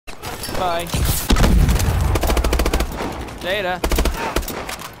Bye. Later.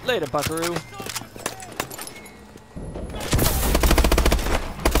 Later, buckaroo.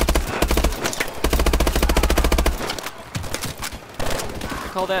 I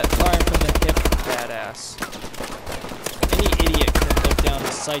call that firing from the hip badass. Any idiot can look down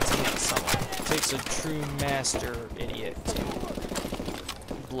the sights and hit someone. It takes a true master idiot to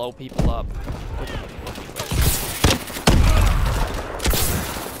blow people up with a working weapon.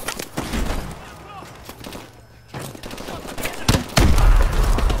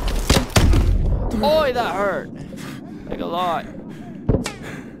 Oi, that hurt! Like a lot.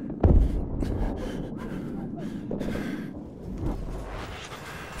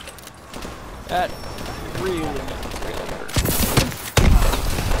 That really hurt.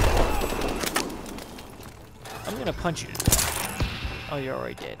 I'm gonna punch you to death. Oh, you're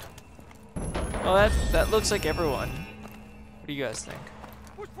already dead. Oh, that looks like everyone. What do you guys think?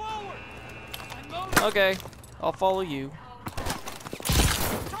 Okay, I'll follow you.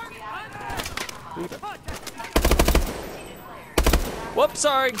 Whoops,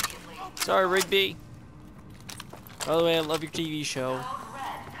 sorry. Sorry, Rigby. By the way, I love your TV show.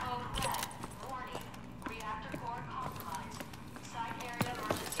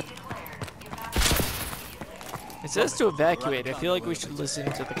 It says to evacuate. I feel like we should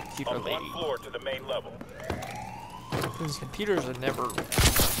listen to the computer lady. Floor to the main level. These computers are never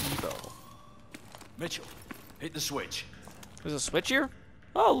evil. Mitchell, hit the switch. There's a switch here?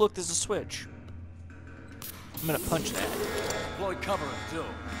 Oh, look, there's a switch. I'm gonna punch that. Deploy cover until.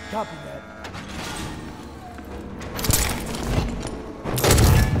 Copy that.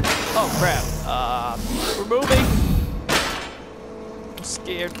 Oh, crap. We're moving. I'm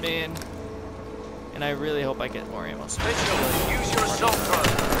scared, man. And I really hope I get more ammo. Mitchell, use your assault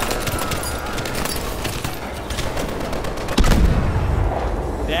rifle.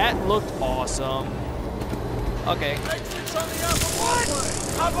 That looked awesome. Okay. Exit's on the upper walkway.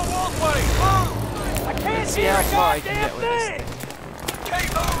 Upper walkway, move! I can't Let's see how far I can get with this thing. Keep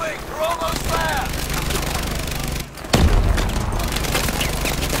moving, we're almost there.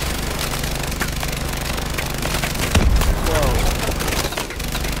 Whoa.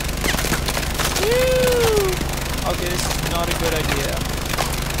 Woo! Okay, this is not a good idea.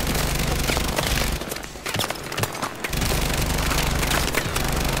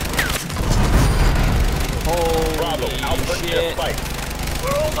 Bravo, Holy output shit. this fight.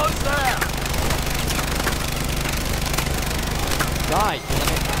 We're almost there. God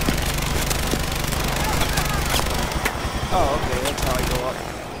damn it. Oh, okay, that's how I go up.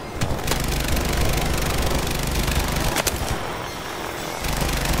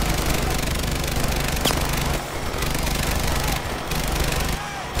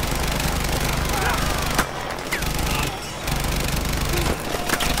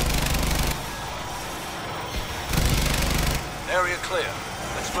 Area clear.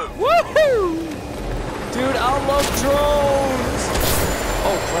 Let's move. Woohoo! Dude, I love drones!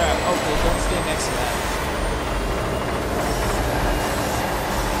 Oh crap, okay, don't stand next to that.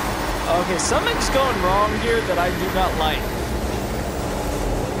 Okay, something's going wrong here that I do not like.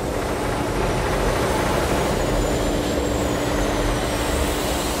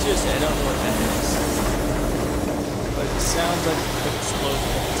 Just, I don't know what that is. But it sounds like it could explode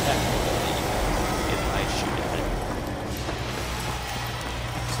technically if I shoot at it.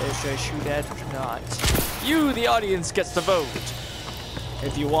 So should I shoot at it or not? You, the audience, gets to vote.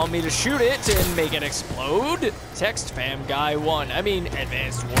 If you want me to shoot it and make it explode, text FamGuy1. I mean,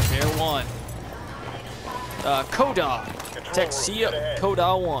 Advanced Warfare 1. CoDAW. Text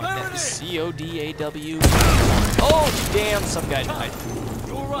CoDAW1. That is CODAW. Oh, damn, some guy died.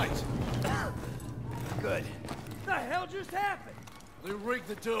 You're all right. Good. What the hell just happened? We rigged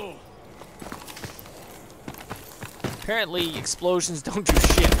the door. Apparently, explosions don't do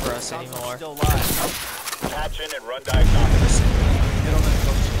shit for us anymore. Still alive. Patch in and run diagnostics. Get on that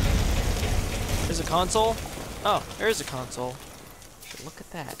console. There's a console? Oh, there's a console. Look at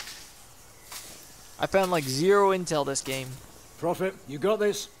that. I found like 0 intel this game. Prophet, you got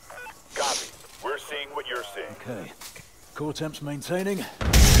this? Copy. We're seeing what you're seeing. Okay. Core temps maintaining.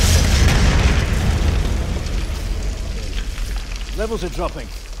 Levels are dropping.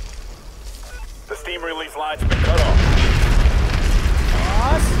 The steam release line's been cut off.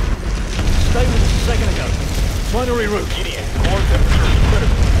 What? Stay with us a second ago. Trying to reroute. Gideon, core temperature is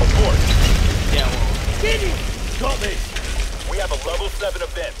critical. Abort. Yeah, well, Gideon! Got this. We have a level 7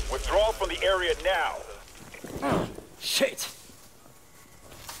 event. Withdraw from the area now. Shit.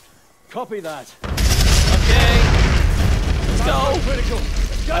 Copy that. okay. Let's go. Critical.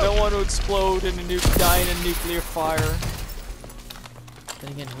 Let's go. I don't want to explode and die in a nuclear fire.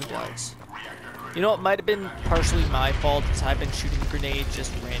 Then again, who does? You know, it might have been partially my fault as I've been shooting grenades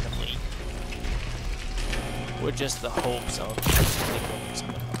just randomly. With just the hopes of taking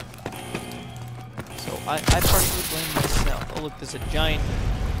someone out. So I partially blame myself. Oh look, there's a giant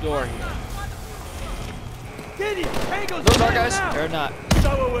door here. Gideon, Tango's Those are guys? now. They're not. So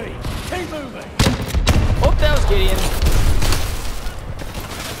are we. Keep moving. Oh, that was Gideon.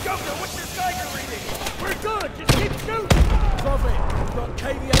 Joker, what's your Geiger reading? We're good. Just keep shooting. Prophet, we've got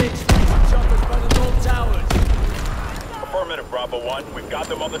KVA extraction choppers by the North Towers. Affirmative, Bravo 1. We've got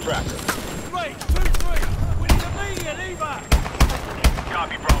them on the tracker. Great. 2-3. We need immediate evac.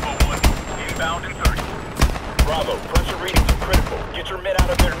 Copy, Bravo 1. Inbound in 30. Bravo, pressure readings are critical. Get your men out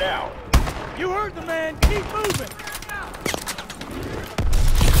of there now. You heard the man. Keep moving.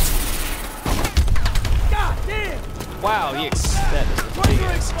 God damn. Wow, that is a big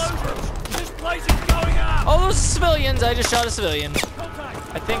explosion. This place is going up. Oh, those are civilians. I just shot a civilian.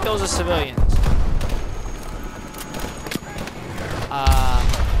 Contact. I think those are civilians.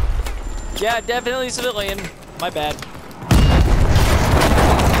 Yeah, definitely civilian. My bad.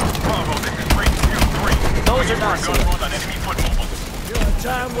 Bravo, this is 323. Those are not Going civilians. on enemy foot mobile. You're a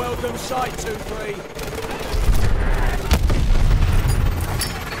damn welcome sight, 2-3.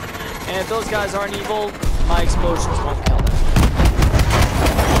 And if those guys aren't evil, my explosions won't kill them.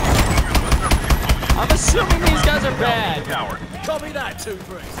 I'm assuming these guys are bad. Tower. Copy that,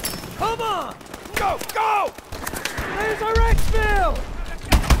 2-3. Come on! Go! Go! There's our exfil!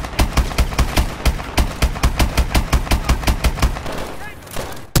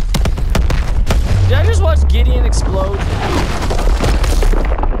 Did I just watch Gideon explode?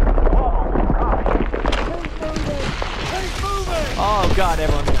 Keep moving! Oh god,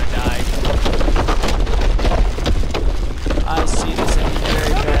 everyone's gonna die. I see this ending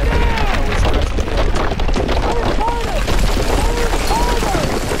very badly.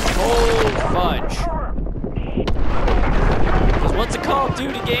 Oh, fudge. Because what's a Call of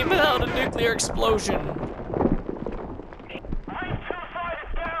Duty game without a nuclear explosion?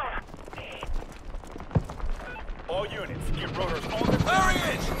 All units, get rotors on the There he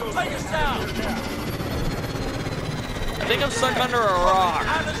is! Take us down! I think I'm stuck under a rock.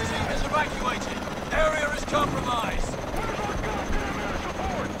 Anna's team is evacuated. Area is compromised.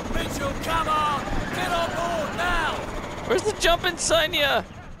 Mitchell, come on! Get on board now! Where's the jumping Sonya?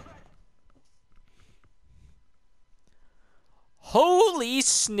 Holy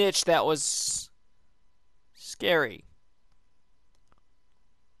snitch, that was scary.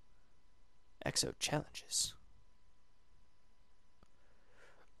 Exo challenges.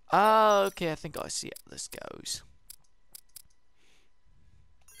 Okay, I think I see how this goes.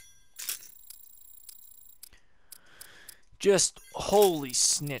 Just holy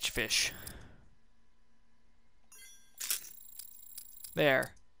snitch fish.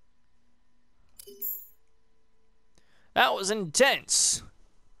 There. That was intense.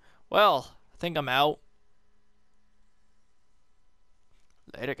 Well, I think I'm out.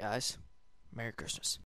 Later, guys. Merry Christmas.